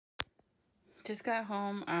just got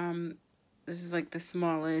home. This is like the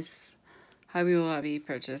smallest Hobby Lobby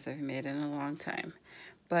purchase I've made in a long time.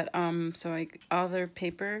 But so all their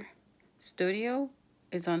paper studio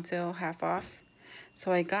is on sale, half off.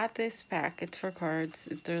 So I got this pack. It's for cards.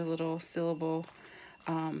 They're little sealable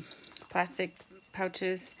plastic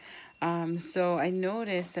pouches. So I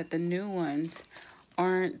noticed that the new ones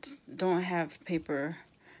don't have paper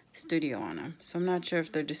studio on them. So I'm not sure if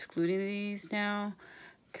they're excluding these now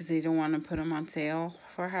because they don't want to put them on sale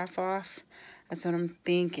for half off. That's what I'm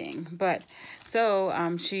thinking. But so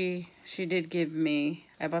she did give me,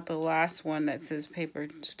 I bought the last one that says Paper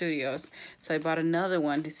Studios. So I bought another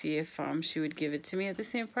one to see if she would give it to me at the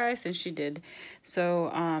same price, and she did. So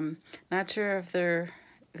not sure if they're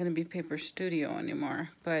going to be Paper Studio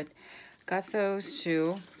anymore, but got those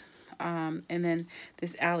two. And then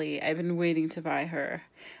this Ali, I've been waiting to buy her.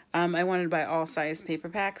 I wanted to buy all size paper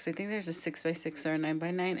packs. I think there's a 6x6 or a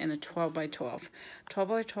 9x9 and a 12x12.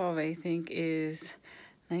 12x12 I think is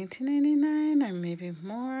 $19.99 or maybe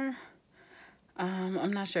more.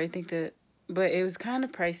 I'm not sure. I think that, but it was kind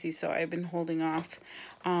of pricey, so I've been holding off.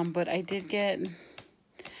 But I do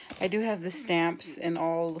have the stamps and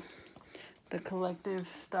all the collective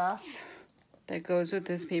stuff that goes with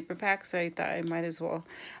this paper pack, so I thought I might as well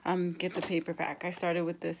get the paper pack. I started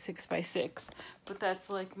with the 6x6, but that's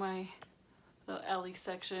like the Ellie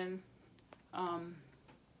section.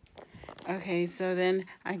 Okay, so then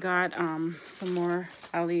I got some more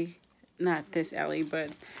not this Ellie,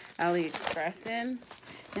 but AliExpress in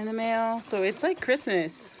the mail. So it's like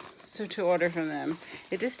Christmas to order from them.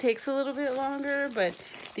 It just takes a little bit longer, but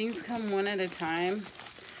things come one at a time.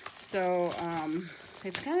 So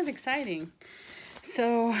it's kind of exciting.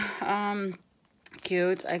 So,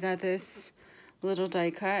 cute. I got this little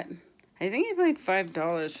die cut. I think I paid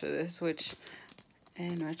 $5 for this, which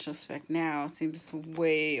in retrospect now seems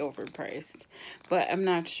way overpriced. But I'm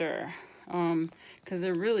not sure, because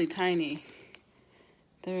they're really tiny.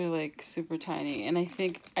 They're like super tiny. And I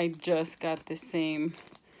think I just got the same.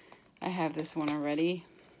 I have this one already.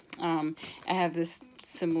 I have this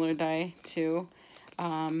similar die too.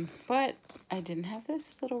 But I didn't have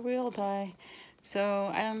this little real die.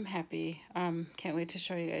 So I'm happy. Can't wait to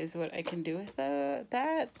show you guys what I can do with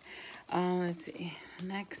that. Let's see.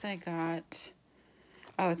 Next I got,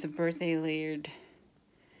 it's a birthday layered.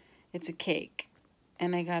 It's a cake.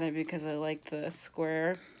 And I got it because I like the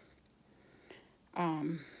square.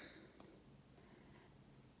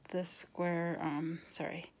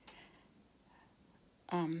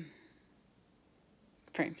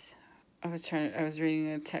 Frames. I was reading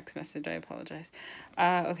a text message. I apologize.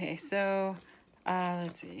 Okay, so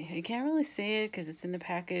let's see. You can't really see it because it's in the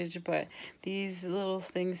package, but these little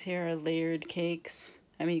things here are layered cakes.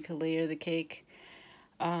 I mean, you could layer the cake.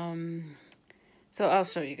 So I'll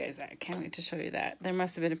show you guys that. Can't wait to show you that. There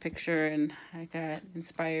must have been a picture, and I got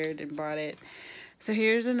inspired and bought it. So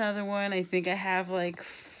here's another one. I think I have like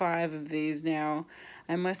 5 of these now.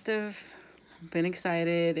 I must have been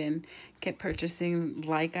excited and kept purchasing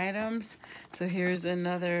like items. So here's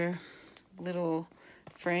another little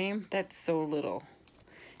frame. That's so little.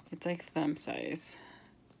 It's like thumb size.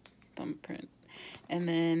 Thumbprint. And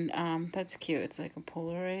then that's cute. It's like a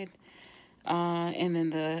Polaroid. And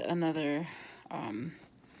then another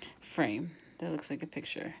frame that looks like a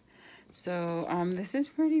picture. So this is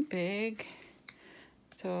pretty big.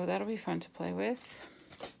 So that'll be fun to play with.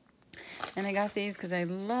 And I got these because I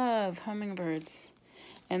love hummingbirds.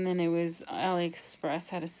 And then it was AliExpress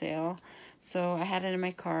had a sale. So I had it in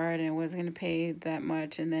my cart and I wasn't going to pay that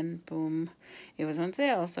much. And then boom, it was on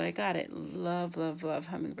sale. So I got it. Love, love, love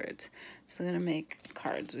hummingbirds. So I'm going to make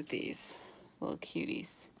cards with these little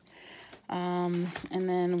cuties. And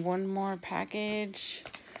then one more package.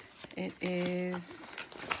 It is,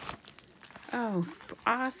 oh,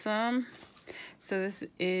 awesome. So this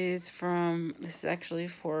is actually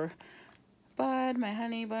for Bud, my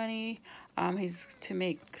honey bunny. He's to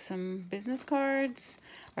make some business cards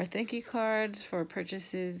or thank you cards for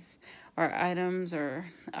purchases or items or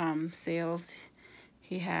sales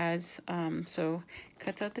he has. So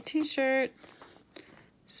cuts out the t-shirt.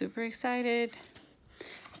 Super excited.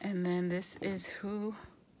 And then this is who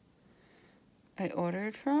I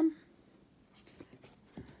ordered from.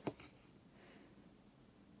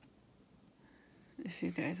 If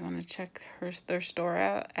you guys want to check their store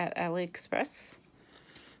out at AliExpress.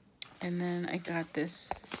 And then I got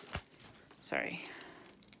this, sorry.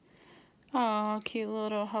 Oh, cute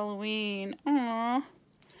little Halloween. Aww.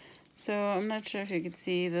 So I'm not sure if you can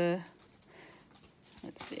see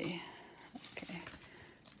let's see. Okay.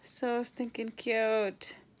 So stinking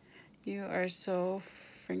cute. You are so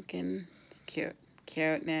freaking cute.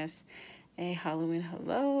 Cuteness. a Halloween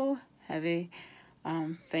hello. Have a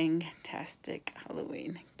fantastic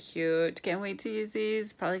Halloween. Cute. Can't wait to use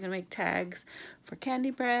these. Probably gonna make tags for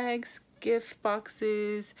candy bags, gift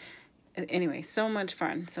boxes. Anyway, so much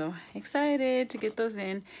fun. So excited to get those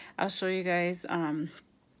in. I'll show you guys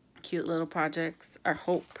cute little projects. I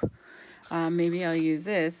hope. Maybe I'll use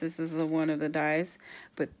this. This is one of the dies.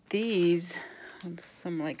 But these,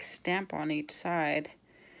 some like stamp on each side.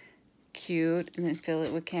 Cute. And then fill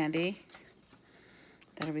it with candy.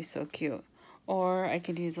 That'll be so cute. Or I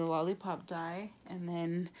could use a lollipop die and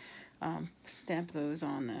then stamp those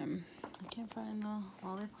on them. I can't find the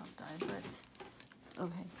lollipop die, but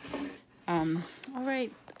okay. All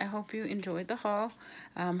right. I hope you enjoyed the haul.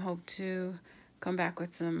 Hope to come back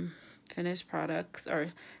with some finished products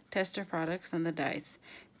or tester products on the dies.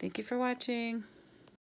 Thank you for watching.